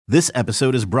This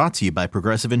episode is brought to you by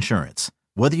Progressive Insurance.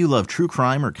 Whether you love true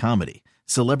crime or comedy,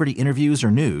 celebrity interviews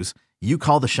or news, you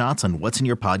call the shots on what's in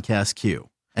your podcast queue.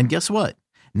 And guess what?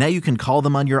 Now you can call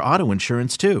them on your auto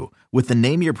insurance too with the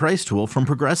Name Your Price tool from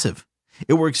Progressive.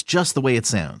 It works just the way it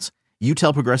sounds. You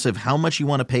tell Progressive how much you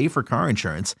want to pay for car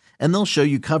insurance, and they'll show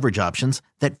you coverage options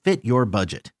that fit your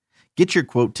budget. Get your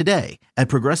quote today at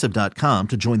Progressive.com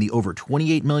to join the over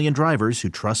 28 million drivers who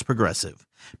trust Progressive.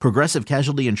 Progressive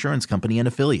Casualty Insurance Company and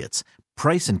Affiliates.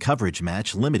 Price and coverage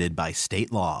match limited by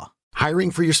state law. Hiring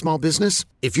for your small business?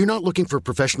 If you're not looking for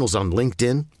professionals on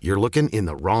LinkedIn, you're looking in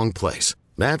the wrong place.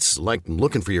 That's like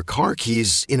looking for your car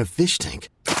keys in a fish tank.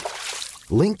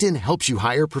 LinkedIn helps you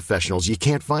hire professionals you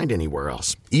can't find anywhere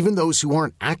else, even those who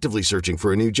aren't actively searching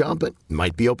for a new job but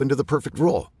might be open to the perfect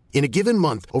role. In a given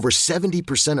month, over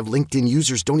 70% of LinkedIn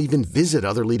users don't even visit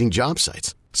other leading job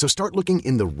sites. So start looking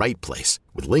in the right place.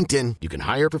 With LinkedIn, you can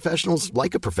hire professionals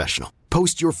like a professional.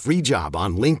 Post your free job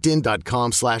on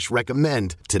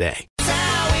linkedin.com/recommend today.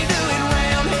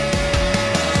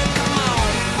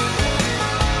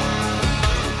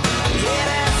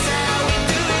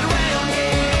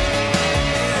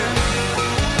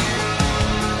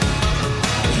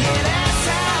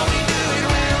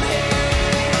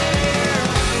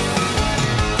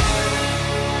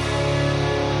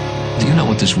 Do you know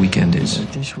what this weekend is?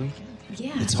 This weekend?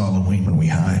 Yeah. It's Halloween when we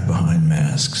hide behind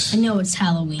masks. I know it's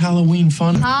Halloween. Halloween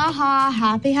fun. Ha ha,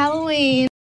 happy Halloween.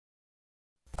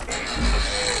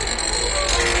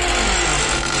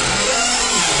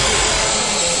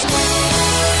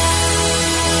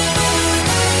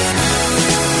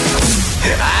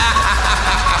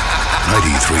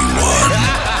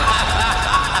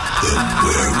 The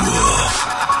werewolf.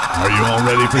 Are you all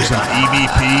ready for some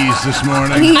EVPs this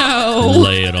morning? No.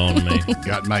 Lay it on me.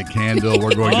 Got my candle.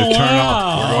 We're going to turn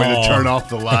off. We're going to turn off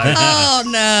the lights. Oh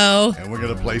no. And we're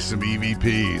going to play some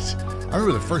EVPs. I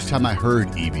remember the first time I heard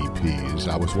EVPs,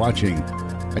 I was watching,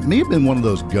 it may have been one of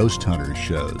those ghost hunters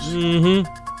shows. Mm-hmm.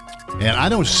 And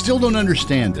I still don't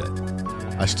understand it.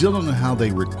 I still don't know how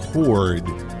they record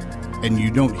and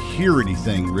you don't hear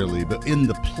anything really, but in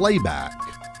the playback,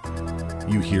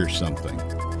 you hear something.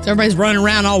 So everybody's running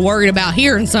around all worried about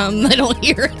hearing something. They don't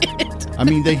hear it. I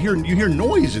mean, you hear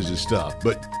noises and stuff,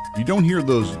 but you don't hear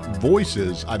those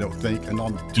voices, I don't think, and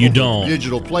on You don't.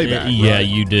 digital playback. Yeah, right?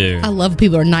 you do. I love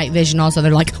people who are night vision also.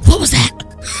 They're like, what was that?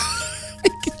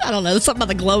 I don't know. There's something about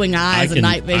the glowing eyes and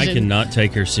night vision. I cannot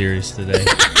take her serious today.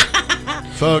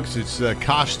 Folks, it's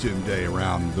costume day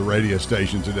around the radio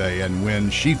station today, and when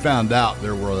she found out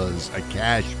there was a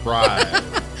cash prize,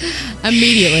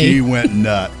 Immediately. she went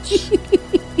nuts.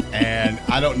 And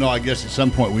I don't know, I guess at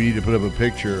some point we need to put up a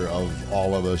picture of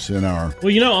all of us in our...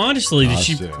 Well, honestly,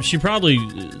 costume. she probably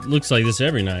looks like this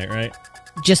every night, right?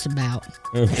 Just about.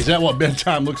 Is that what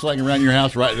bedtime looks like around your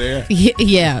house right there?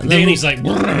 Yeah. Danny's like...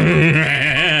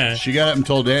 She got up and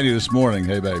told Danny this morning,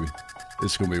 hey, baby,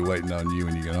 it's going to be waiting on you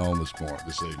when you get home this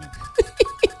evening.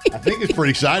 I think he's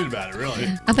pretty excited about it, really.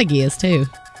 I think he is, too.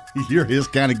 You're his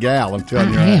kind of gal, I'm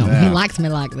telling you I right am. now. He likes me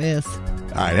like this.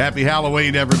 All right, happy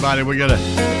Halloween, everybody. We're going to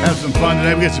have some fun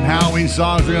today. We got some Halloween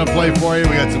songs we're going to play for you.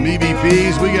 We got some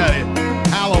EVPs. We got a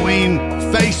Halloween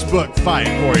Facebook fight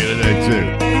for you today, too.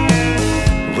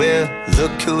 Well,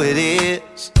 look who it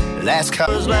is. Last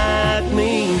callers like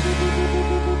me.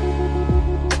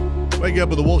 Wake up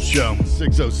with the Wolf Show,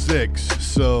 6:06.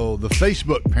 So the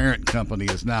Facebook parent company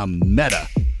is now Meta,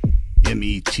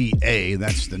 M-E-T-A.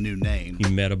 That's the new name.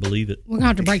 You better believe it. We're going to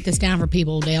have to break this down for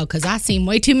people, Dale, because I've seen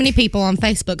way too many people on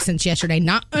Facebook since yesterday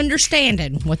not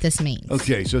understanding what this means.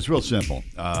 Okay, so it's real simple.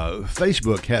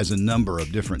 Facebook has a number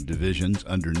of different divisions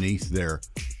underneath their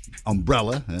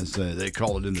umbrella, as they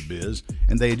call it in the biz,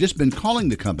 and they had just been calling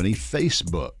the company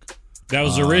Facebook. That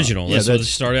was original. Yeah, that's what it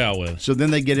started out with. So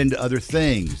then they get into other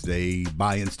things. They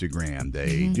buy Instagram.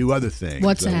 They do other things.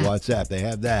 WhatsApp. They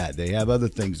have that. They have other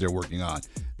things they're working on.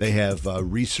 They have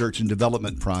research and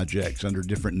development projects under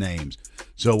different names.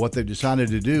 So what they've decided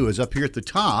to do is up here at the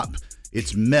top,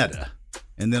 it's Meta.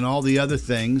 And then all the other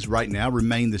things right now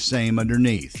remain the same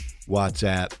underneath.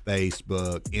 WhatsApp,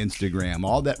 Facebook, Instagram,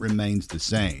 all that remains the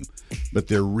same. But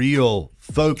their real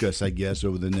focus, I guess,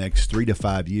 over the next 3 to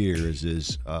 5 years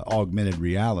is augmented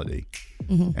reality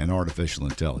and artificial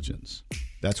intelligence.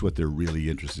 That's what they're really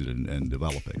interested in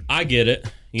developing. I get it.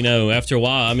 After a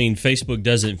while, Facebook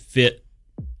doesn't fit,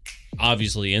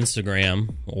 obviously,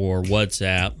 Instagram or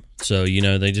WhatsApp. So,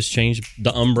 they just changed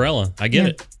the umbrella. I get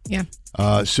it. Yeah.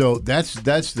 So that's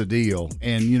the deal.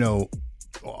 And,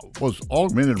 was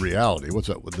augmented reality, what's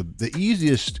up with the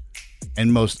easiest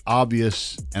and most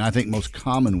obvious and I think most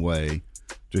common way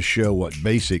to show what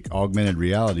basic augmented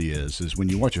reality is when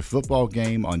you watch a football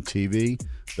game on TV,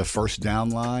 the first down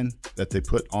line that they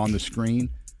put on the screen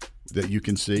that you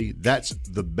can see, that's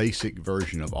the basic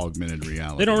version of augmented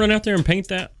reality. They don't run out there and paint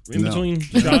that in between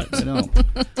shots? No.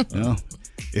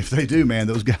 If they do, man,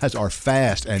 those guys are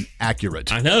fast and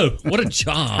accurate. I know. What a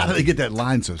job. How do they get that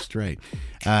line so straight?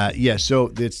 So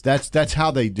that's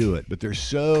how they do it. But there's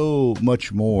so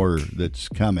much more that's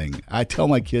coming. I tell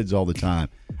my kids all the time,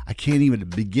 I can't even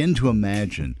begin to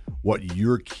imagine what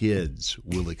your kids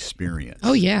will experience.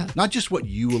 Oh, yeah. Not just what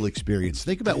you will experience.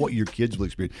 Think about what your kids will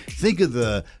experience. Think of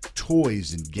the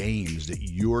toys and games that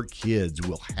your kids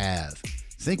will have.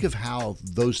 Think of how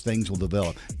those things will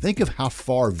develop. Think of how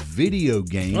far video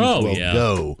games will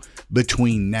go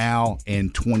between now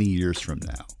and 20 years from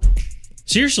now.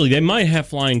 Seriously, they might have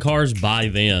flying cars by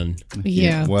then.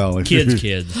 Yeah. Well, kids.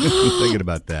 Thinking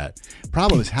about that.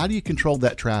 Problem is, how do you control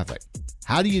that traffic?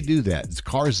 How do you do that? Is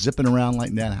cars zipping around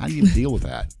like that? How do you deal with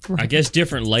that? I guess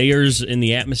different layers in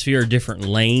the atmosphere, different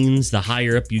lanes. The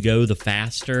higher up you go, the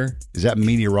faster. Is that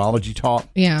meteorology talk?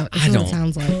 Yeah, that's what it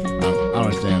sounds like. I don't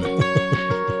understand it.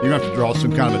 You're going to have to draw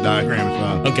some kind of a diagram or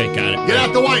something. Okay, got it. Get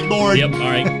out the whiteboard. Yep, all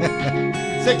right.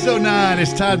 6:09,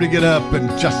 it's time to get up, and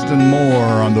Justin Moore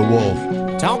on The Wolf.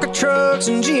 Tonka trucks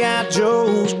and G.I.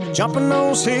 Joes, jumping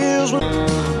those hills.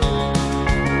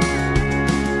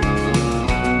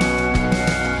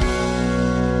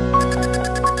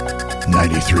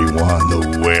 93.1,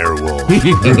 The Werewolf.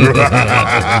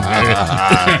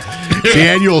 It's the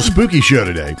annual spooky show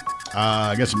today.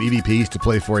 I got some EVPs to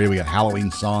play for you. We got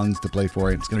Halloween songs to play for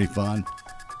you. It's going to be fun.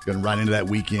 Going right into that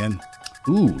weekend.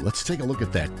 Ooh, let's take a look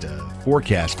at that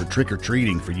forecast for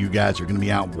trick-or-treating for you guys who are going to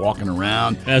be out walking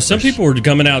around. Some people are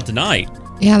coming out tonight.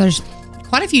 Yeah, there's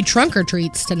quite a few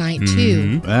trunk-or-treats tonight,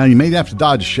 too. Well, you may have to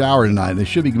dodge a shower tonight. They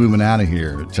should be moving out of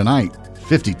here. Tonight,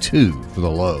 52 for the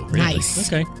low.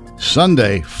 Nice. Okay.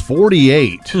 Sunday,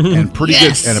 48 and pretty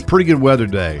good, and a pretty good weather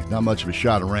day. Not much of a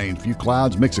shot of rain. A few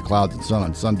clouds, mix of clouds and sun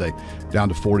on Sunday, down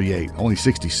to 48. Only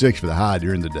 66 for the high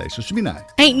during the day, so it should be nice.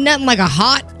 Ain't nothing like a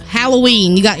hot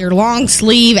Halloween. You got your long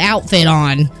sleeve outfit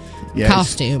on.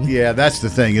 Costume. Yeah, that's the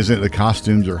thing, isn't it? The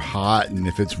costumes are hot, and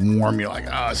if it's warm, you're like,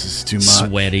 oh, this is too much.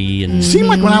 Sweaty. And It seemed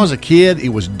like when I was a kid, it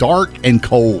was dark and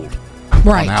cold.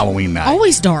 Right. On Halloween night.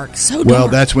 Always dark. So dark. Well,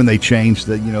 that's when they changed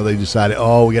that. They decided,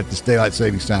 we got this daylight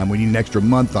savings time. We need an extra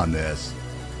month on this.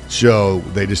 So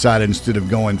they decided instead of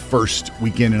going first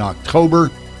weekend in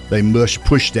October, they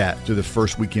pushed that to the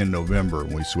first weekend in November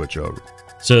when we switch over.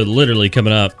 So literally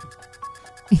coming up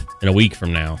in a week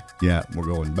from now. Yeah, we're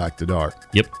going back to dark.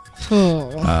 Yep.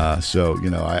 So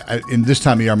I in this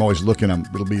time of year, I'm always looking.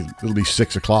 It'll be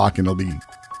 6 o'clock, and it'll be.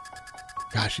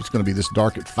 Gosh, it's going to be this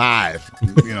dark at 5,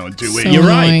 in 2 weeks. You're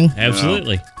right.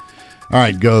 Absolutely. All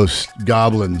right, ghosts,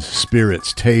 goblins,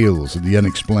 spirits, tales of the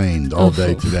unexplained all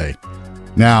day today.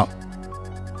 Now,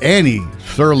 Annie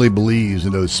thoroughly believes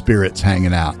in those spirits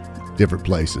hanging out different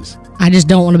places. I just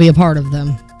don't want to be a part of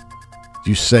them. Do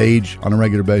you sage on a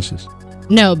regular basis?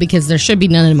 No, because there should be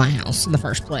none in my house in the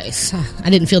first place. I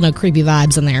didn't feel no creepy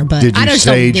vibes in there. But did you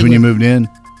sage when you moved in?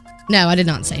 No, I did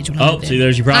not sage when I moved in. See,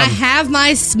 there's your problem. I have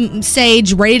my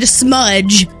sage ready to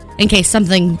smudge in case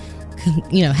something,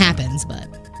 happens. But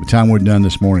by the time we're done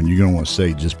this morning, you're going to want to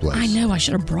sage this place. I know. I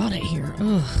should have brought it here.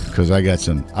 Because I got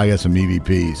some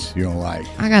EVPs you don't like.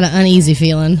 I got an uneasy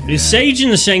feeling. Is saging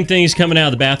the same thing as coming out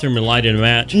of the bathroom and lighting a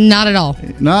match? Not at all.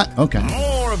 Not? Okay.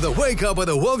 More of the Wake Up with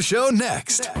the Wolf Show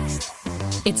next.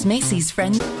 It's Macy's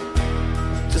friend.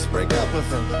 Just break up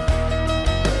with him.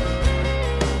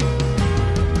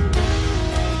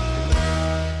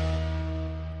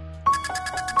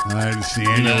 All right, it's the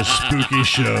annual spooky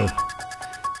show.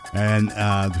 And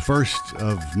the first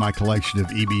of my collection of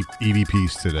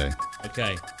EVPs today.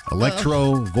 Okay.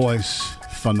 Electro Voice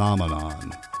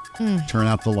Phenomenon. Turn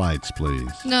out the lights, please.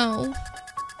 No.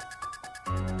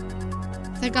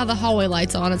 Thank God the hallway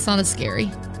light's on. It's not as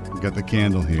scary. Got the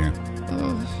candle here.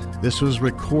 This was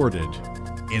recorded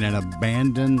in an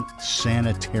abandoned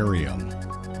sanitarium.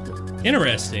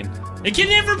 Interesting. It can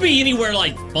never be anywhere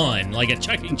like fun, like a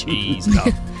Chuck E. Cheese. No.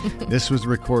 This was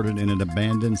recorded in an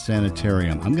abandoned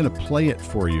sanitarium. I'm going to play it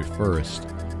for you first.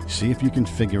 See if you can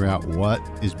figure out what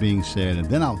is being said, and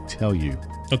then I'll tell you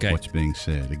what's being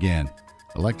said. Again,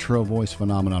 Electro Voice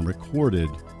Phenomenon recorded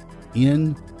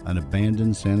in an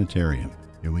abandoned sanitarium.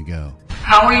 Here we go.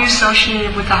 How are you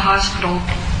associated with the hospital?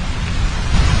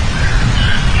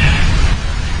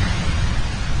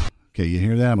 Okay, you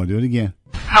hear that? I'm going to do it again.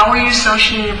 How are you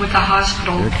associated with the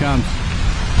hospital? Here it comes.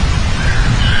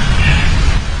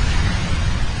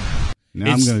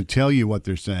 Now I'm going to tell you what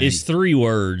they're saying. It's 3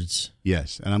 words.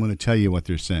 Yes, and I'm going to tell you what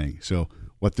they're saying. So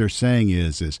What they're saying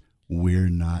is we're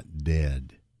not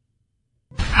dead.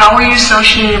 How are you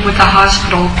associated with the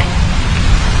hospital?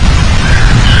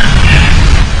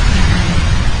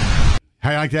 How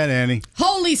you like that, Annie?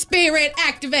 Holy Spirit,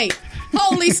 activate.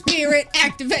 Holy Spirit,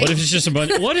 activate. What if it's just a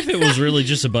bunch? What if it was really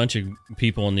just a bunch of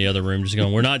people in the other room just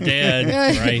going, "We're not dead,"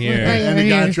 right here, and the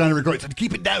guy trying to record said,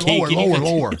 "Keep it down,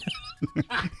 lower."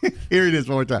 Here it is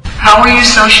one more time. How are you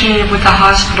associated with the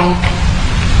hospital?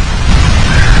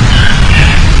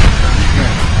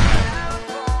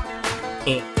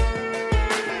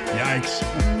 Yikes.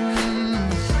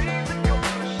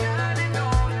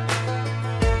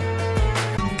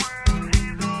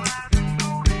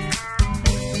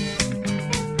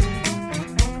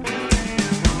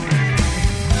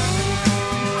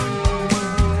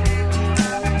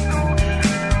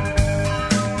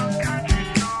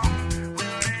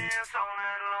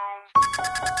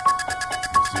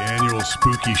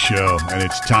 Spooky show, and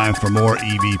it's time for more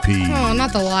EVP. Oh,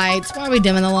 not the lights. Why are we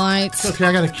dimming the lights? Okay,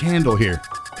 I got a candle here.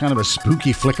 Kind of a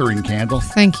spooky flickering candle.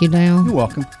 Thank you, Dale. You're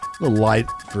welcome. A little light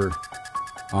for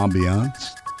ambiance.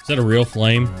 Is that a real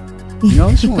flame?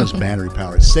 This one has battery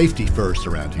power. It's safety first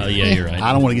around here. Oh, yeah, you're right.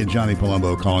 I don't want to get Johnny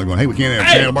Palumbo calling going, "Hey, we can't have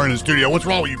a candle burn in the studio. What's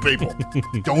wrong with you people?"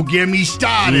 Don't get me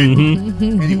started.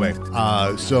 Mm-hmm. Anyway,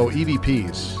 so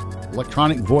EVPs,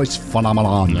 electronic voice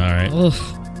phenomenon. All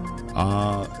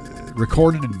right.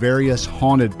 Recorded in various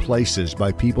haunted places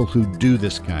by people who do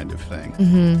this kind of thing.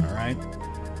 Mm-hmm. All right?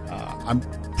 I'm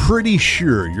pretty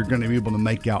sure you're going to be able to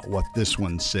make out what this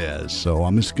one says, so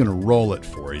I'm just going to roll it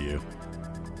for you.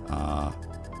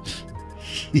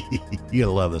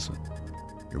 You'll love this one.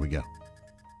 Here we go.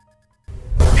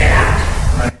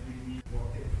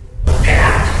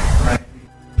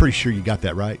 Pretty sure you got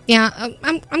that right. Yeah,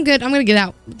 I'm good. I'm going to get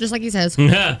out, just like he says.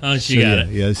 Oh, she got it.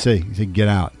 Yeah, say get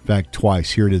out. In fact,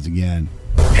 twice. Here it is again.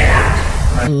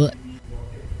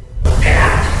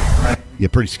 Yeah,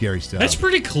 pretty scary stuff. That's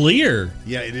pretty clear.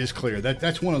 Yeah, it is clear.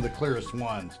 That's one of the clearest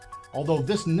ones. Although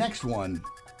this next one,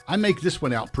 I make this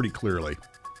one out pretty clearly.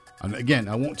 And again,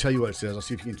 I won't tell you what it says. I'll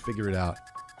see if you can figure it out.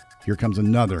 Here comes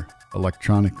another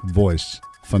electronic voice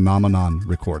phenomenon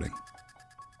recording.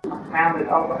 I'm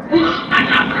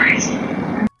not crazy.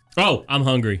 Oh, I'm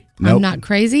hungry. Nope. I'm not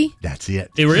crazy? That's it.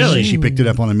 Really? She picked it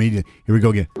up on the media. Here we go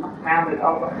again. I'm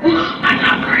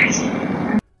not crazy.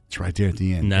 It's right there at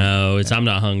the end. No, it's I'm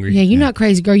not hungry. Yeah, you're not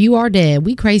crazy, girl. You are dead.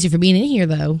 We crazy for being in here,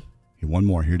 though. Here, one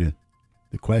more. Here it is.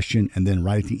 The question, and then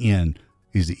right at the end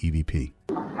is the EVP.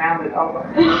 I'm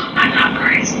not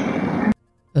crazy.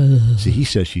 See, he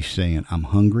says she's saying, "I'm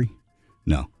hungry."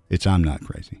 No, it's "I'm not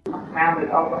crazy."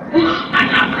 I'm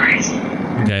not crazy.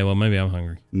 Okay, well, maybe I'm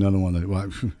hungry. Another one that,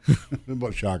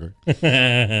 what shocker.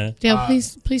 Dale,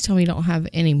 please tell me you don't have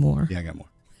any more. Yeah, I got more.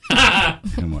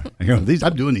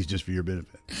 I'm doing these just for your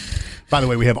benefit. By the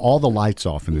way, we have all the lights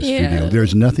off in the studio.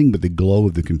 There's nothing but the glow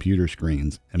of the computer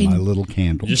screens and my little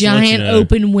candle. Giant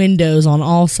open windows on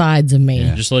all sides of me.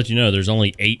 Yeah. Just to let you know, there's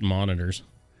only 8 monitors.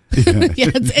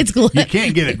 It's glow. You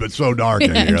can't get it, but so dark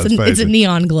in here. It's a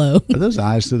neon glow. Are those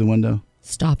eyes through the window?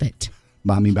 Stop it.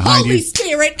 Behind you. Holy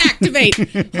Spirit, activate.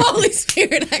 Holy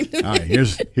Spirit, activate. All right,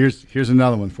 here's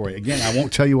another one for you. Again, I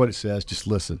won't tell you what it says. Just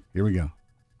listen. Here we go.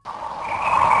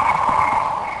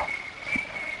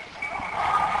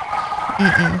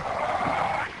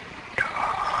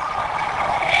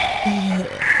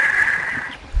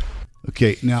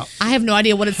 Okay, now I have no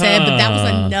idea what it said, but that was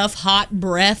enough hot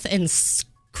breath and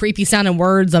creepy sounding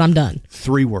words that I'm done.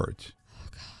 3 words. Oh,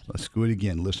 God. Let's do it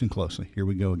again. Listen closely. Here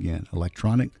we go again.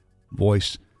 Electronic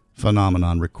voice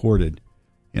phenomenon recorded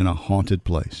in a haunted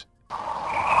place.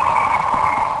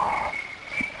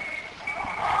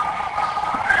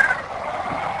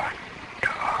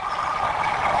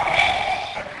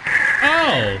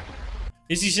 Oh,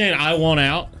 is he saying I want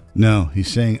out? No,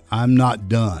 he's saying I'm not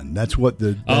done. That's what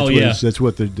the that's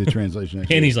what the translation is.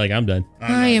 And he's like, I'm done.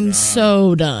 I am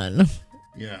so done.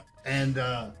 Yeah. And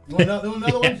another one?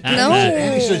 No.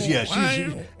 Annie says yes.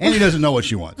 Annie doesn't know what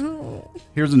she wants.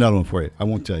 Here's another one for you. I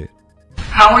won't tell you.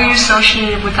 How are you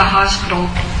associated with the hospital?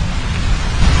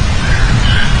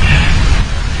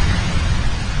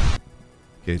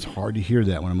 Okay, it's hard to hear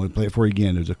that one. I'm going to play it for you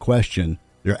again. There's a question.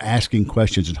 They're asking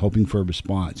questions and hoping for a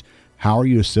response. How are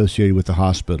you associated with the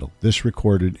hospital? This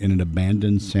recorded in an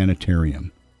abandoned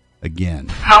sanitarium. Again.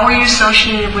 How are you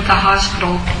associated with the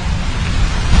hospital?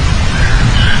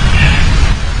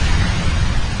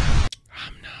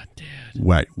 I'm not dead.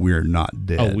 Right, we're not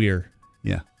dead. Oh, we're.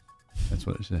 Yeah, that's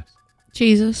what it says.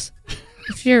 Jesus,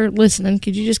 if you're listening,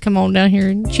 could you just come on down here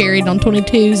and chariot on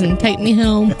 22s and take me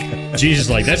home? Jesus,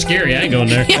 like, that's scary. I ain't going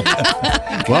there.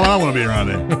 Well, I want to be around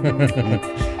there.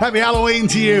 Happy Halloween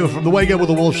to you from the Wake Up with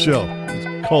the Wolf Show.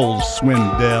 It's Cole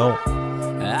Swindell.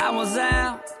 I was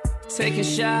out taking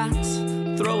shots,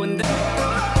 throwing down.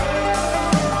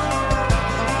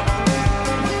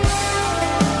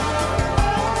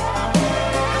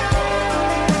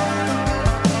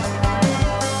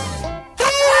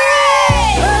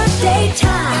 Birthday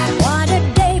time, what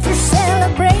a day for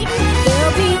celebrating.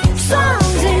 There'll be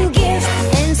songs and gifts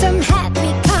and some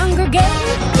happy congregating.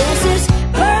 This is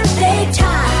birthday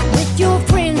time with your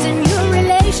friends and your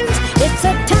relations. It's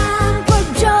a time for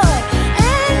joy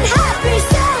and happy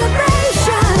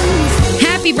celebrations.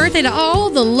 Happy birthday to all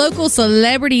the local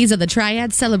celebrities of the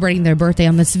Triad celebrating their birthday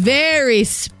on this very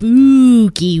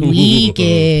spooky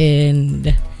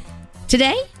weekend.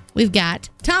 Today, we've got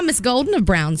Thomas Golden of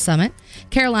Brown Summit,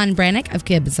 Caroline Brannick of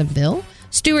Gibsonville,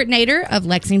 Stuart Nader of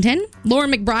Lexington,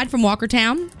 Lauren McBride from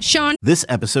Walkertown, Sean. This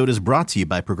episode is brought to you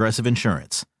by Progressive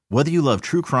Insurance. Whether you love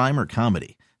true crime or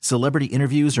comedy, celebrity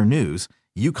interviews or news,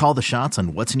 you call the shots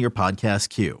on what's in your podcast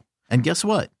queue. And guess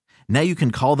what? Now you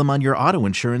can call them on your auto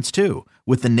insurance too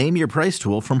with the Name Your Price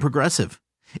tool from Progressive.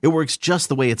 It works just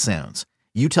the way it sounds.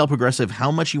 You tell Progressive how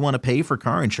much you want to pay for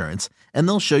car insurance, and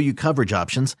they'll show you coverage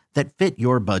options that fit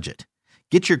your budget.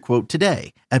 Get your quote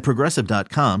today at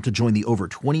Progressive.com to join the over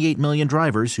 28 million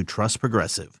drivers who trust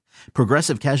Progressive.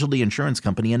 Progressive Casualty Insurance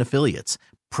Company and Affiliates.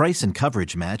 Price and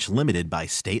coverage match limited by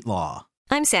state law.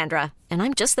 I'm Sandra, and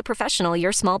I'm just the professional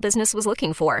your small business was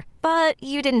looking for. But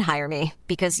you didn't hire me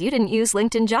because you didn't use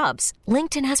LinkedIn Jobs.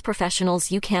 LinkedIn has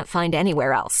professionals you can't find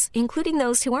anywhere else, including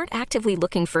those who aren't actively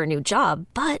looking for a new job,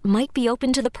 but might be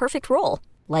open to the perfect role,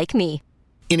 like me.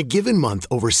 In a given month,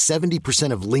 over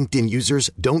 70% of LinkedIn users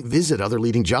don't visit other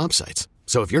leading job sites.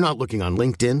 So if you're not looking on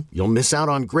LinkedIn, you'll miss out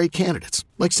on great candidates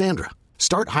like Sandra.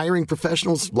 Start hiring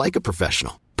professionals like a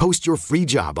professional. Post your free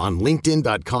job on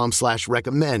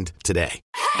linkedin.com/recommend today.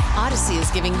 Odyssey is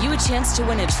giving you a chance to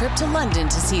win a trip to London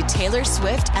to see Taylor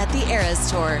Swift at the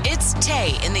Eras Tour. It's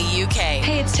Tay in the UK.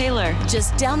 Hey, it's Taylor.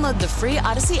 Just download the free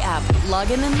Odyssey app, log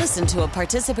in and listen to a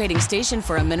participating station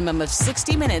for a minimum of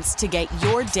 60 minutes to get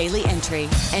your daily entry.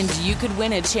 And you could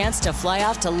win a chance to fly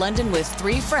off to London with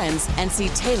 3 friends and see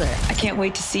Taylor. I can't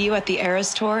wait to see you at the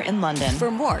Eras Tour in London. For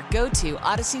more, go to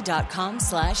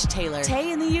odyssey.com/Taylor.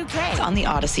 Tay in the UK. It's on the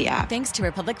Odyssey app. Thanks to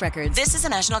Republic Records. This is a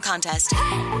national contest.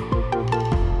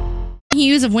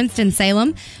 Hughes of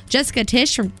Winston-Salem, Jessica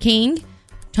Tish from King,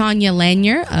 Tanya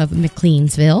Lanier of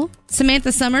McLeansville,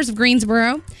 Samantha Summers of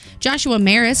Greensboro, Joshua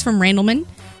Maris from Randleman,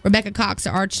 Rebecca Cox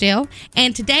of Archdale,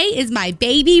 and today is my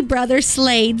baby brother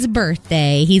Slade's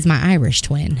birthday. He's my Irish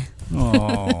twin.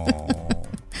 Oh.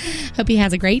 Hope he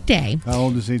has a great day. How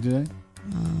old is he today?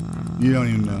 You don't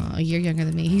even know. A year younger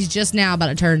than me. He's just now about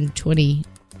to turn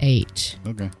 28.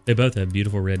 Okay. They both have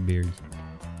beautiful red beards.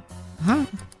 Huh?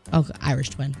 Oh,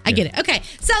 Irish twin. I get it. Okay.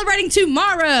 Celebrating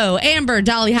tomorrow, Amber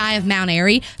Dolly High of Mount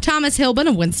Airy, Thomas Hilbin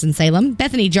of Winston-Salem,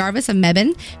 Bethany Jarvis of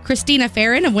Mebane, Christina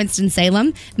Farron of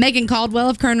Winston-Salem, Megan Caldwell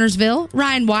of Kernersville,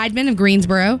 Ryan Weidman of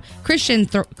Greensboro, Kristen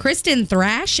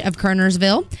Thrash of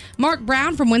Kernersville, Mark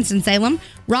Brown from Winston-Salem,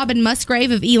 Robin Musgrave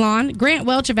of Elon, Grant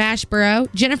Welch of Ashboro,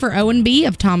 Jennifer Owenby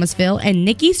of Thomasville, and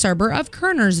Nikki Serber of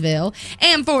Kernersville.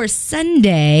 And for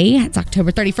Sunday, it's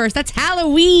October 31st, that's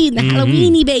Halloween, the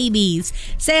Halloweeny babies.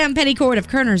 Sam Petticourt of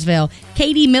Kernersville,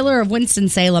 Katie Miller of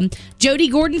Winston-Salem, Jody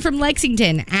Gordon from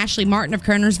Lexington, Ashley Martin of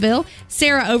Kernersville,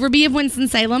 Sarah Overby of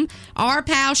Winston-Salem, our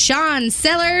pal Sean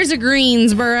Sellers of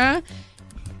Greensboro.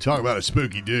 Talk about a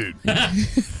spooky dude.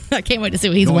 I can't wait to see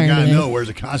what he's wearing today. The only guy I know wears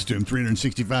a costume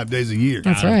 365 days a year.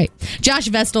 That's right. Josh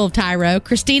Vestal of Tyro,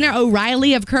 Christina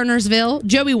O'Reilly of Kernersville,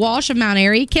 Joey Walsh of Mount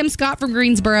Airy, Kim Scott from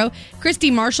Greensboro,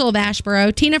 Christy Marshall of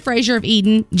Ashboro, Tina Frazier of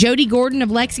Eden, Jody Gordon of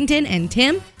Lexington, and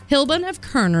Tim Hilbin of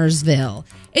Kernersville.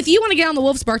 If you want to get on the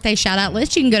Wolf's birthday shout-out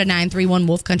list, you can go to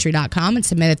 931wolfcountry.com and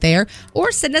submit it there,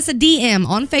 or send us a DM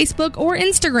on Facebook or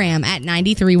Instagram at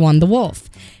 931thewolf.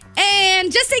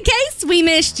 And just in case we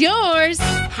missed yours,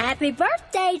 happy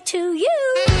birthday to you.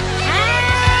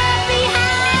 Happy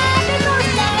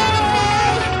birthday.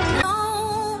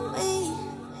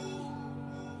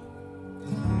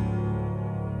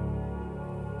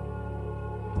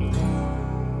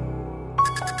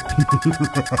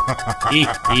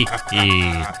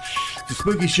 It's a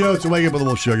spooky show. It's a Wake Up with the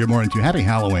Wolf show. Good morning to you. Happy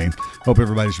Halloween. Hope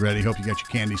everybody's ready. Hope you got your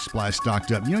candy supply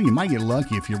stocked up. You know, you might get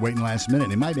lucky if you're waiting last minute.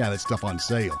 They might have that stuff on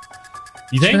sale.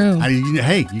 You think?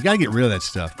 Hey, you got to get rid of that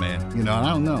stuff, man. You know, I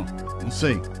don't know. We'll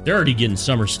see. They're already getting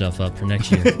summer stuff up for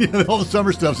next year. Yeah, all the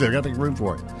summer stuff's there. Got to make room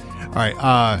for it. All right,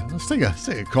 let's take a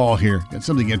call here. Got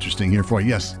something interesting here for you.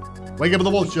 Yes. Wake Up with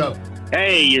the Wolf show.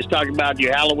 Hey, you're talking about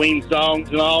your Halloween songs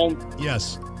and all?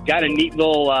 Yes. Got a neat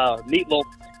little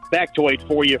factoid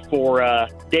for you for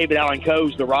David Allan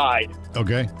Coe's The Ride.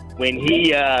 Okay. When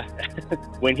he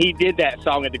when he did that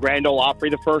song at the Grand Ole Opry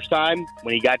the first time,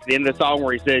 when he got to the end of the song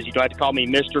where he says, "You don't have to call me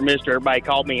Mr. Everybody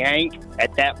called me Hank."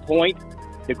 At that point,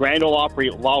 the Grand Ole Opry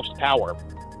lost power.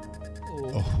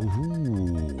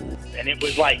 And it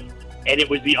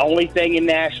was the only thing in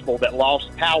Nashville that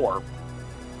lost power.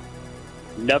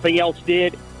 Nothing else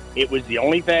did. It was the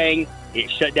only thing. It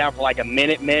shut down for like a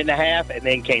minute and a half, and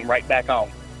then came right back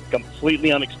on.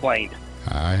 Completely unexplained.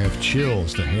 I have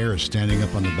chills. The hair is standing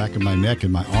up on the back of my neck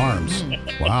and my arms.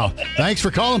 Wow. Thanks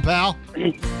for calling, pal.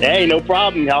 Hey, no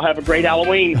problem. Y'all have a great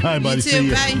Halloween. Hi, buddy. You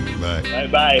too. See you. Bye. Bye.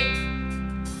 Bye.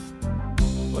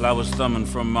 Well, I was thumbing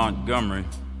from Montgomery.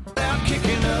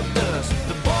 Kicking up dust,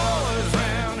 the boys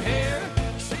round here.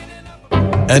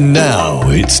 And now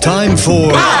it's time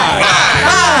for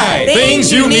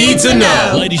Things you need to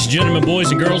know. Ladies and gentlemen,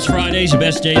 boys and girls, Friday's the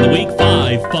best day of the week.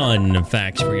 5 fun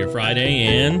facts for your Friday,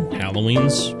 and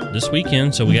Halloween's this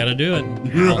weekend, so we got to do it.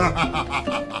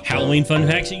 Halloween fun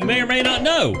facts that you may or may not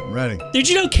know. Ready. Did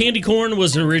you know candy corn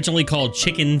was originally called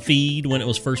chicken feed when it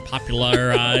was first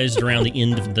popularized around the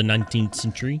end of the 19th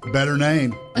century? Better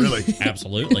name, really.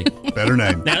 Absolutely. Better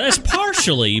name. Now, that's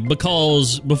partially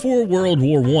because before World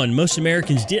War I, most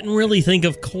Americans didn't really think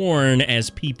of corn as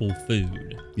people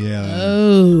food. Yeah.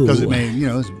 Oh. Because it made,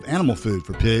 it's animal food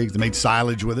for pigs. They made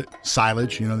silage with it.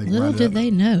 Silage, they Little did they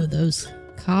know those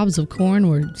cobs of corn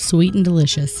were sweet and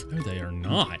delicious. No, they are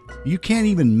not. You can't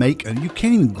even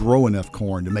grow enough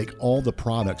corn to make all the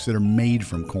products that are made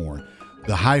from corn.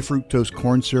 The high fructose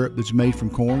corn syrup that's made from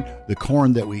corn, the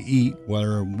corn that we eat,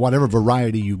 whatever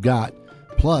variety you got,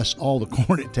 plus all the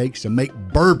corn it takes to make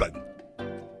bourbon.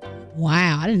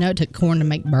 Wow, I didn't know it took corn to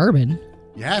make bourbon.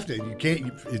 You have to. You can't.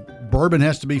 Bourbon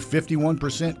has to be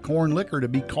 51% corn liquor to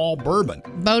be called bourbon.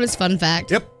 Bonus fun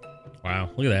fact. Yep. Wow,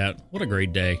 look at that. What a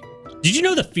great day. Did you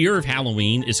know the fear of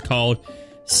Halloween is called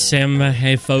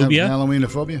Samhainophobia?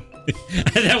 Halloweenophobia?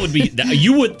 That would be,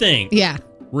 you would think. Yeah.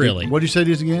 Really. What did you say it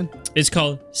is again? It's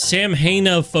called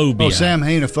Samhainophobia. Oh,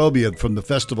 Samhainophobia from the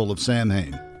Festival of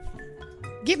Samhain.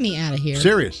 Get me out of here.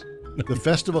 Serious. The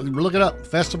festival, look it up.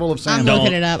 Festival of Samhain. I'm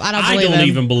looking it up. I don't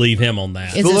even believe him on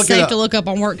that. Is it safe to look up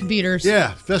on work computers?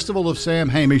 Yeah, Festival of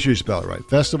Samhain. Make sure you spell it right.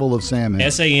 Festival of Samhain.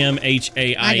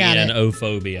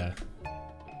 Samhainophobia.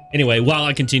 Anyway, while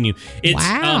I continue, it's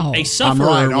a sufferer.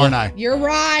 I'm right, aren't I? You're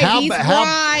right. He's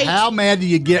right. How mad do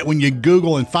you get when you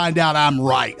Google and find out I'm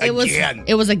right again?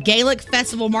 It was a Gaelic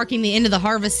festival marking the end of the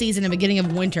harvest season and beginning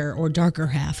of winter, or darker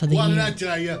half of the year. What did I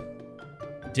tell you?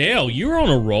 Dale, you're on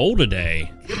a roll today.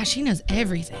 Gosh, he knows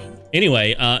everything.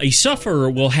 Anyway, a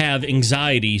sufferer will have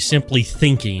anxiety simply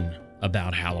thinking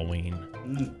about Halloween.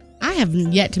 I have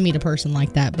yet to meet a person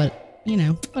like that, but,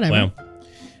 whatever. Well,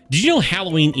 did you know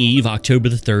Halloween Eve, October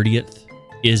the 30th,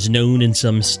 is known in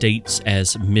some states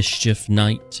as Mischief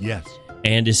Night? Yes.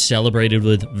 And is celebrated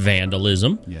with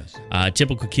vandalism. Yes.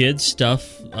 Typical kids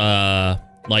stuff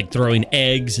like throwing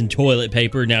eggs and toilet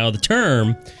paper. Now, the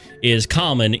term is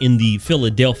common in the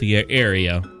Philadelphia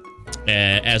area,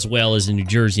 as well as in New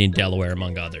Jersey and Delaware,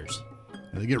 among others.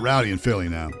 They get rowdy in Philly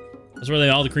now. That's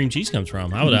where all the cream cheese comes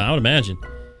from. I would imagine.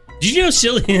 Did you know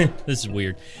silly? This is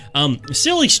weird.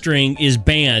 Silly string is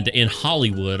banned in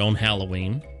Hollywood on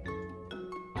Halloween.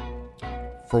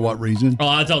 For what reason? Oh,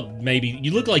 I thought maybe you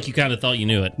look like you kind of thought you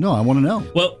knew it. No, I want to know.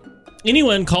 Well,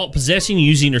 anyone caught possessing,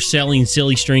 using, or selling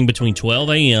silly string between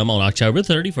 12 a.m. on October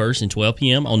 31st and 12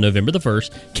 p.m. on November the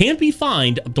 1st can be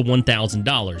fined up to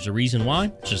 $1,000. The reason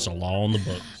why? It's just a law on the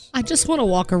books. I just want to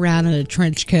walk around in a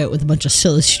trench coat with a bunch of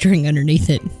silly string underneath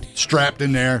it. Strapped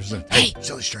in there. Hey,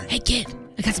 silly string. Hey, kid,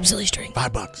 I got some silly string.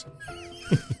 $5.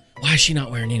 Why is she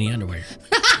not wearing any underwear?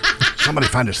 Somebody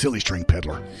find a silly string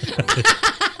peddler.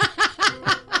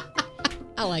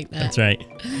 I like that. That's right.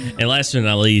 And last but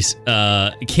not least,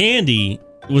 candy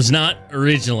was not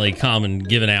originally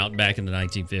given out back in the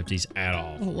 1950s at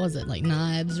all. What was it, like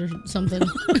knives or something?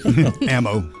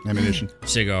 Ammunition.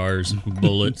 Cigars,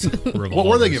 bullets, revolvers. What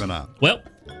were they giving out? Well,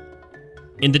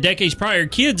 in the decades prior,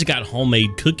 kids got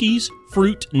homemade cookies,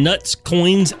 fruit, nuts,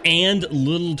 coins, and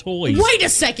little toys. Wait a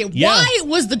second. Yeah. Why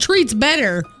was the treats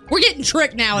better? We're getting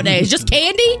tricked nowadays. Just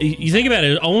candy? You think about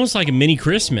it, almost like a mini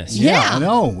Christmas. Yeah, I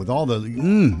know. With all the,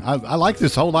 I like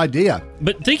this whole idea.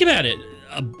 But think about it.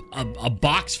 A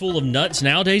box full of nuts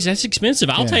nowadays, that's expensive.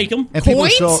 I'll take them. And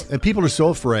people are so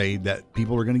afraid that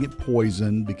people are going to get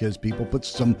poisoned because people put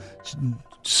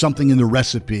something in the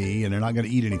recipe and they're not going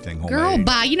to eat anything homemade. Girl,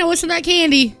 bye. You know what's in that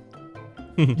candy?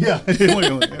 Yeah. What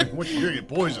you're going to get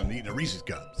poisoned eating a Reese's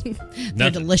Cups. They're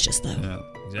delicious, though. Yeah.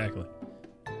 Exactly.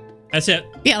 That's it.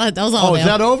 Yeah, that was all. Oh, is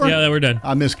that over? Yeah, we're done.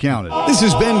 I miscounted. This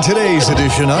has been today's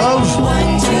edition of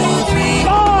 1, 2, 3,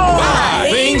 4.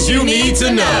 things you need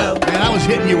to know. Man, I was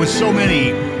hitting you with so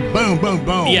many boom, boom,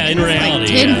 boom. Yeah, in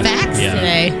reality. Like 10 facts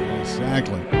today.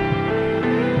 Exactly.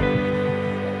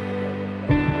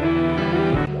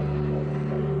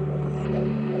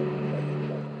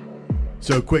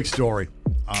 So, quick story.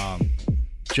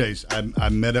 Chase, I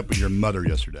met up with your mother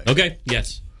yesterday. Okay,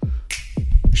 yes.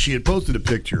 She had posted a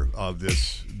picture of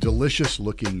this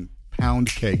delicious-looking pound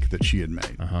cake that she had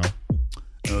made. Uh-huh.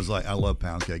 And I was like, I love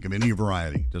pound cake. I mean, any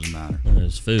variety. Doesn't matter.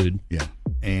 It's food. Yeah.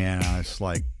 And I was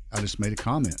like, I just made a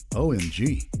comment.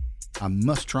 OMG, I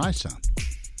must try some.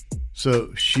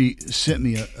 So she sent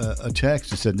me a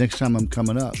text and said, next time I'm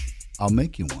coming up, I'll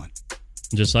make you one.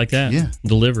 Just like that? Yeah.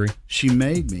 Delivery. She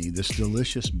made me this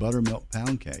delicious buttermilk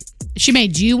pound cake. She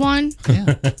made you one?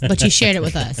 Yeah. But you shared it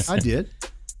with us. I did.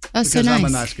 That's so nice. I'm a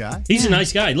nice guy. He's a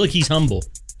nice guy. Look, he's humble.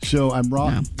 So I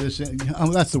brought this in. Oh,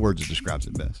 that's the word that describes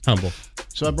it best. Humble.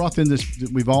 So I brought in this.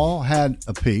 We've all had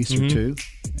a piece or two,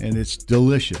 and it's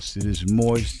delicious. It is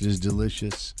moist. It is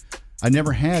delicious. I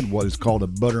never had what is called a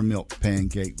buttermilk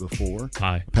pancake before.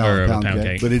 Pound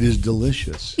cake. But it is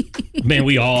delicious. Man,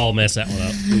 we all mess that one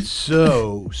up. It's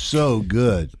so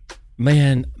good.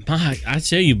 Man, I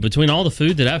tell you, between all the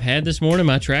food that I've had this morning,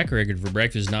 my track record for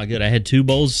breakfast is not good. I had 2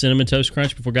 bowls of Cinnamon Toast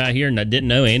Crunch before I got here, and I didn't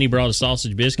know Annie brought a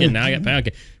sausage biscuit, and now I got pound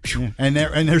cake. And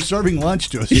they're serving lunch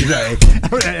to us today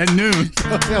at noon.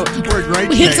 We're a great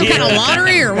We hit some kind of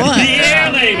lottery or what?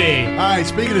 Yeah, baby. All right,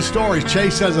 speaking of stories,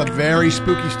 Chase has a very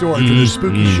spooky story for the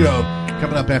spooky show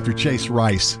coming up after Chase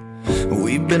Rice.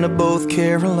 We've been to both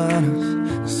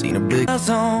Carolinas, seen a big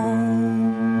zone.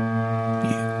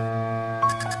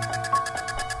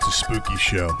 Spooky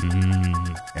show.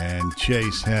 And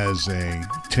Chase has a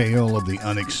tale of the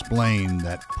unexplained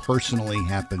that personally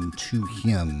happened to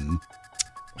him,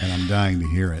 and I'm dying to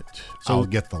hear it. So I'll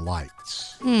get the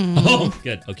lights. Oh,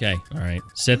 good. Okay. All right.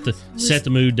 Set the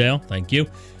mood, Dale. Thank you.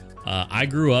 I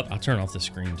grew up. I'll turn off the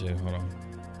screen too. Hold on.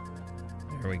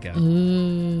 There we go.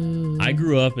 Ooh. I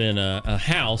grew up in a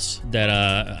house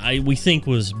that we think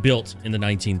was built in the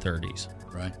 1930s.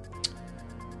 Right.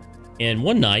 And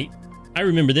one night, I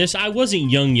remember this. I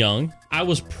wasn't young. I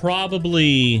was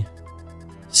probably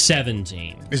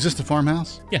 17. Is this the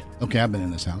farmhouse? Yeah. Okay, I've been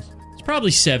in this house. It's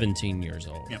probably 17 years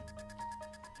old. Yep.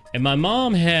 And my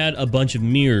mom had a bunch of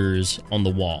mirrors on the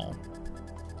wall.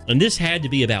 And this had to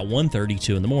be about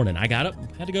 1:32 in the morning. I got up,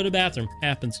 had to go to the bathroom.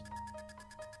 Happens.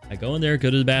 I go in there, go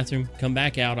to the bathroom, come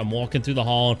back out. I'm walking through the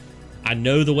hall. I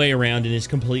know the way around, and it's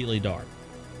completely dark.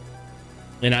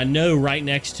 And I know right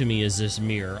next to me is this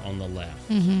mirror on the left.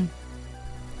 Mm-hmm.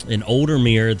 An older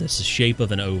mirror that's the shape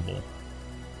of an oval.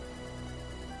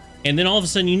 And then all of a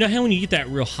sudden, you know how when you get that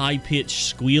real high-pitched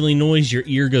squealing noise, your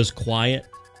ear goes quiet?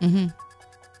 Mm-hmm.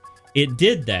 It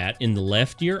did that in the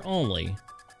left ear only.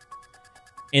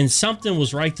 And something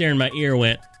was right there in my ear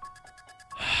went...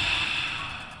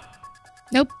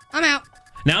 Nope, I'm out.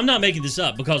 Now, I'm not making this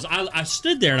up because I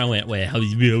stood there and I went, wait, hold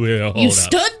You up.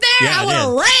 stood there? Yeah, I would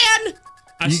have ran.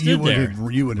 I stood there.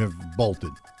 You would have bolted.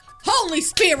 Holy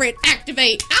Spirit,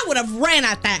 activate. I would have ran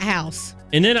out that house.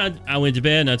 And then I went to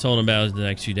bed and I told them about it the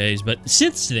next few days. But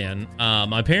since then,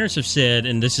 my parents have said,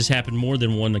 and this has happened more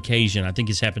than one occasion, I think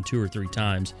it's happened 2 or 3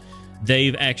 times,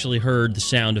 they've actually heard the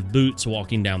sound of boots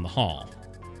walking down the hall.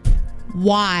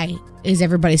 Why is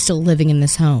everybody still living in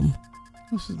this home?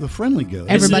 This is the friendly ghost.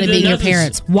 Everybody being your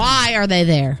parents. Why are they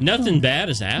there? Nothing bad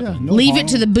has happened. Yeah, no Leave harm. it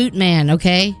to the boot man,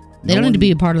 okay? They don't need to be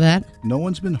a part of that. No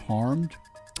one's been harmed.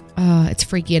 It's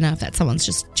freaky enough that someone's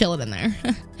just chilling in there,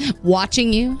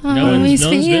 watching you. No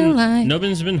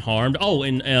one's been harmed. Oh,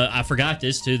 and I forgot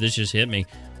this too. This just hit me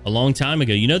a long time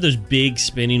ago. You know those big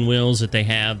spinning wheels that they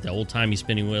have, the old timey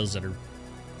spinning wheels that are,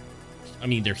 I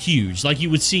mean, they're huge, like you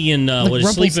would see in like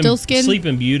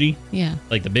Sleeping Beauty. Yeah,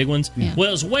 like the big ones. Yeah.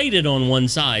 Well, it's weighted on one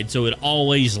side, so it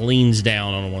always leans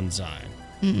down on one side.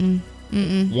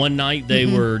 One night they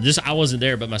were I wasn't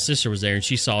there, but my sister was there and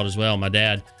she saw it as well. My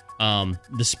dad.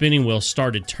 The spinning wheel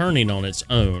started turning on its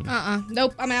own.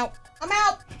 Nope, I'm out.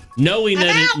 Knowing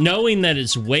that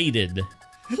it's weighted.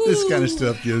 This kind of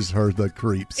stuff gives her the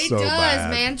creeps It so does, bad.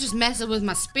 man. Just messing with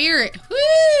my spirit.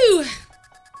 Woo!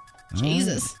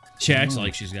 Jesus. She acts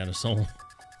like she's got a soul.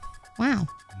 Wow.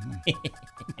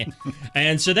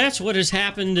 And so that's what has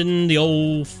happened in the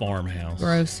old farmhouse.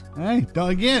 Gross. Hey,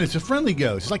 again, it's a friendly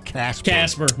ghost. It's like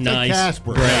Casper. Nice. Like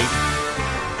Casper. Great.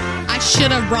 I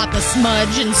should have brought the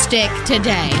smudge and stick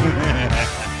today.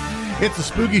 It's the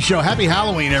Spooky Show. Happy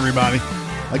Halloween, everybody.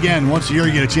 Again, once a year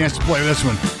you get a chance to play this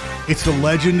one. It's the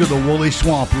legend of the Woolly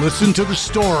Swamp. Listen to the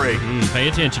story. Pay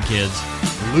attention, kids.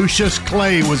 Lucius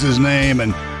Clay was his name,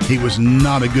 and he was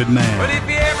not a good man. But if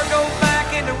you ever go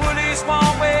back in the Woolly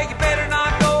Swamp, well, you better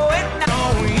not go at night.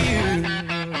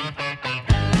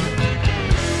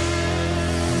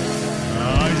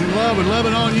 Love and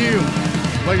Loving on You.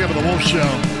 Wake up with the Wolf Show.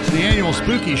 It's the annual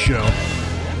Spooky Show.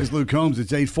 It's Luke Combs.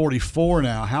 It's 8:44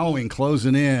 now. Halloween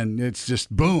closing in. It's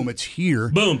just boom. It's here.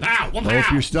 Boom. Pow. Pow. Well,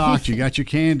 if you're stocked, you got your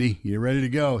candy. You're ready to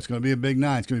go. It's going to be a big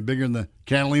night. It's going to be bigger than the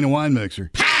Catalina wine mixer.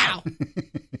 Pow!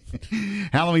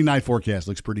 Halloween night forecast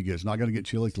looks pretty good. It's not going to get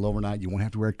chilly till overnight. You won't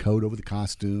have to wear a coat over the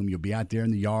costume. You'll be out there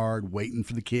in the yard waiting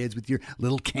for the kids with your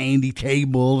little candy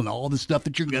table and all the stuff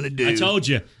that you're going to do. I told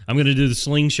you. I'm going to do the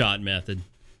slingshot method.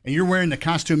 And you're wearing the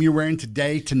costume you're wearing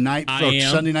tonight, for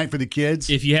Sunday night for the kids?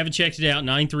 If you haven't checked it out,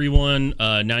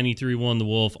 931 The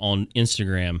Wolf on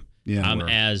Instagram. Yeah, I'm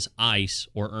as Ice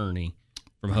or Ernie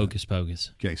from Hocus Pocus.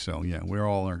 Okay, so yeah, we're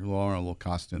all in our little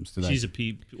costumes today. She's a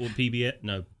PBS?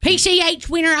 No. PCH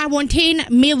winner. I won $10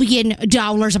 million.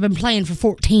 I've been playing for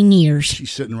 14 years.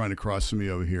 She's sitting right across from me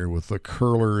over here with the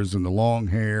curlers and the long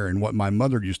hair and what my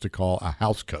mother used to call a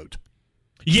house coat.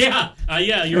 Yeah,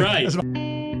 you're right.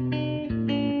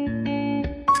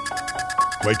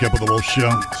 Wake up with the Wolf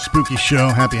Show. Spooky show.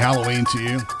 Happy Halloween to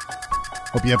you.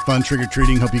 Hope you have fun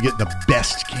trick-or-treating. Hope you get the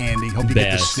best candy. Hope you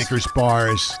get the Snickers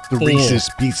bars, the Reese's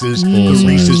Pieces, the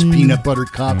Reese's Peanut Butter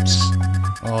Cups.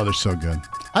 Oh, they're so good.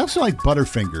 I also like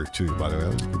Butterfinger, too, by the way. I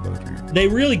always get Butterfinger. They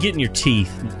really get in your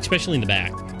teeth, especially in the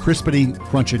back. Crispity,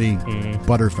 crunchity,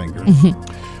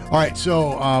 Butterfinger. All right,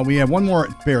 so we have one more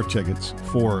pair of tickets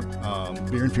for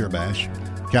Beer and Fear Bash,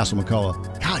 Castle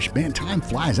McCullough. Gosh, man, time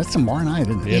flies. That's tomorrow night,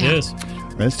 isn't it? It is.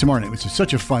 It's tomorrow night. It's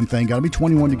such a fun thing. Got to be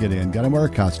 21 to get in. Got to wear a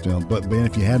costume. But, man,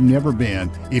 if you have never been,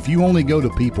 if you only go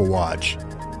to People Watch,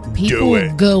 do it.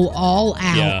 People go all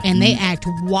out, and they act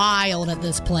wild at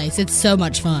this place. It's so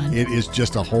much fun. It is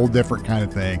just a whole different kind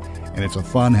of thing, and it's a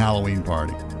fun Halloween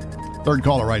party. Third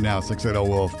caller right now,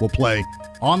 680-WOLF. We'll play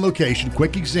on location.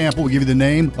 Quick example. We'll give you the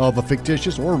name of a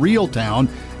fictitious or real town,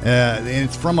 and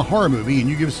it's from a horror movie, and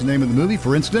you give us the name of the movie.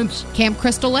 For instance, Camp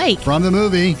Crystal Lake. From the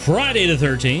movie Friday the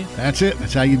 13th. That's it.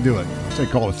 That's how you do it. Say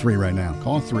call it 3 right now.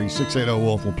 Call 3,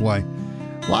 680-WOLF. We'll play.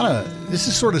 This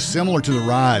is sort of similar to The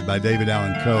Ride by David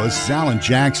Allen Coe. This is Alan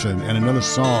Jackson and another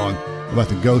song about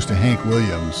the ghost of Hank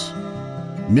Williams.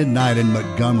 Midnight in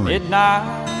Montgomery.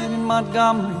 Midnight in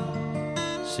Montgomery,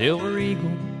 Silver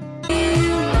Eagle.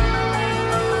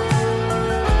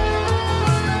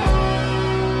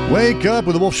 Wake up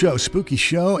with the Wolf Show, Spooky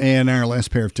Show, and our last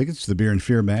pair of tickets to the Beer and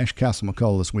Fear Bash, Castle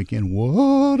McCullough this weekend.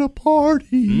 What a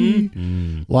party!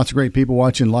 Mm-hmm. Lots of great people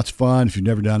watching, lots of fun. If you've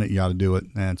never done it, you ought to do it.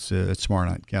 That's tomorrow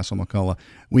night, Castle McCullough.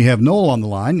 We have Noel on the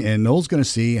line, and Noel's going to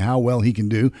see how well he can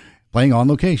do playing on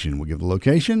location. We'll give the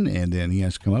location, and then he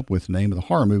has to come up with the name of the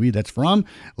horror movie that's from.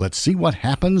 Let's see what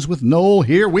happens with Noel.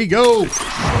 Here we go.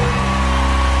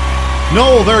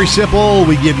 Noel, very simple.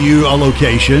 We give you a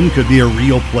location. Could be a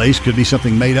real place. Could be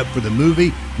something made up for the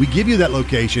movie. We give you that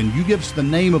location. You give us the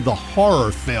name of the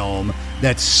horror film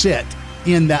that's set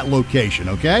in that location,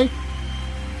 okay?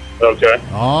 Okay.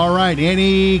 All right,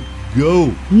 Annie,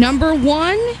 go. Number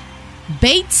 1,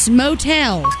 Bates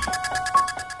Motel.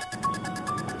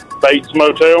 Bates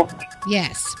Motel?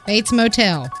 Yes, Bates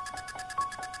Motel.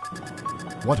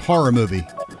 What horror movie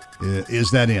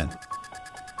is that in?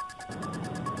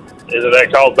 Isn't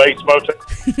that called Bates Motel?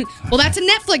 Well, that's a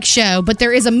Netflix show, but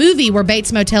there is a movie where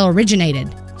Bates Motel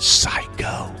originated.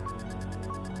 Psycho.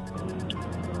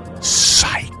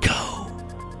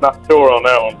 Not sure on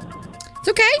that one. It's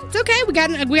okay. It's okay. We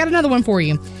got another one for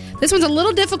you. This one's a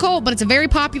little difficult, but it's a very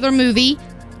popular movie.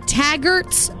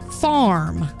 Taggart's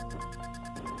Farm.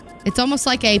 It's almost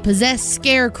like a possessed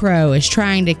scarecrow is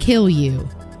trying to kill you.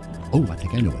 Oh, I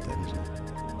think I know what that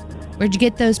is. Where'd you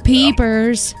get those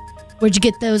peepers? Where'd you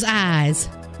get those eyes?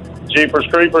 Jeepers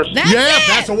Creepers.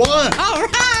 That's the one. All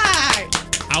right.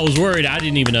 I was worried. I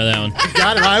didn't even know that one.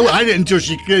 Got it. I didn't until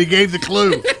she gave the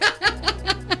clue.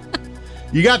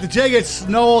 You got the tickets,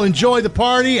 Noel. Enjoy the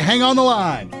party. Hang on the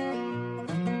line.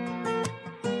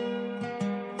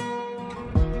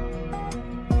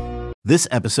 This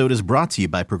episode is brought to you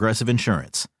by Progressive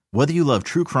Insurance. Whether you love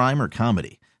true crime or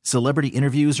comedy, celebrity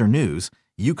interviews or news,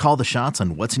 you call the shots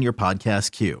on what's in your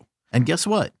podcast queue. And guess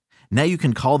what? Now you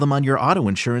can call them on your auto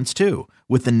insurance too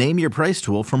with the Name Your Price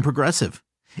tool from Progressive.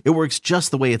 It works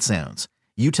just the way it sounds.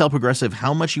 You tell Progressive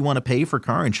how much you want to pay for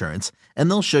car insurance, and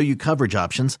they'll show you coverage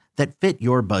options that fit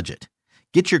your budget.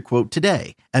 Get your quote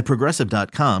today at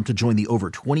Progressive.com to join the over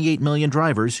 28 million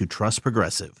drivers who trust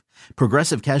Progressive.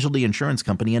 Progressive Casualty Insurance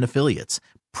Company and Affiliates.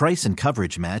 Price and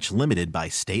coverage match limited by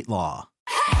state law.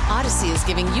 Odyssey is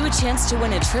giving you a chance to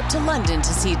win a trip to London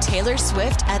to see Taylor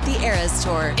Swift at the Eras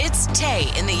Tour. It's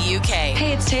Tay in the UK.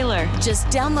 Hey, it's Taylor. Just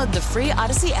download the free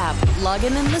Odyssey app, log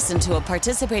in and listen to a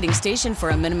participating station for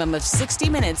a minimum of 60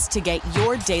 minutes to get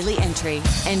your daily entry.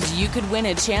 And you could win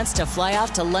a chance to fly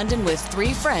off to London with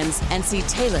 3 friends and see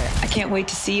Taylor. I can't wait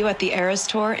to see you at the Eras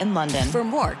Tour in London. For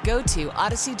more, go to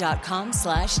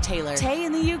odyssey.com/Taylor. Tay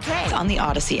in the UK. On the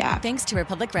Odyssey app. Thanks to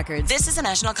Republic Records. This is a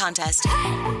national contest.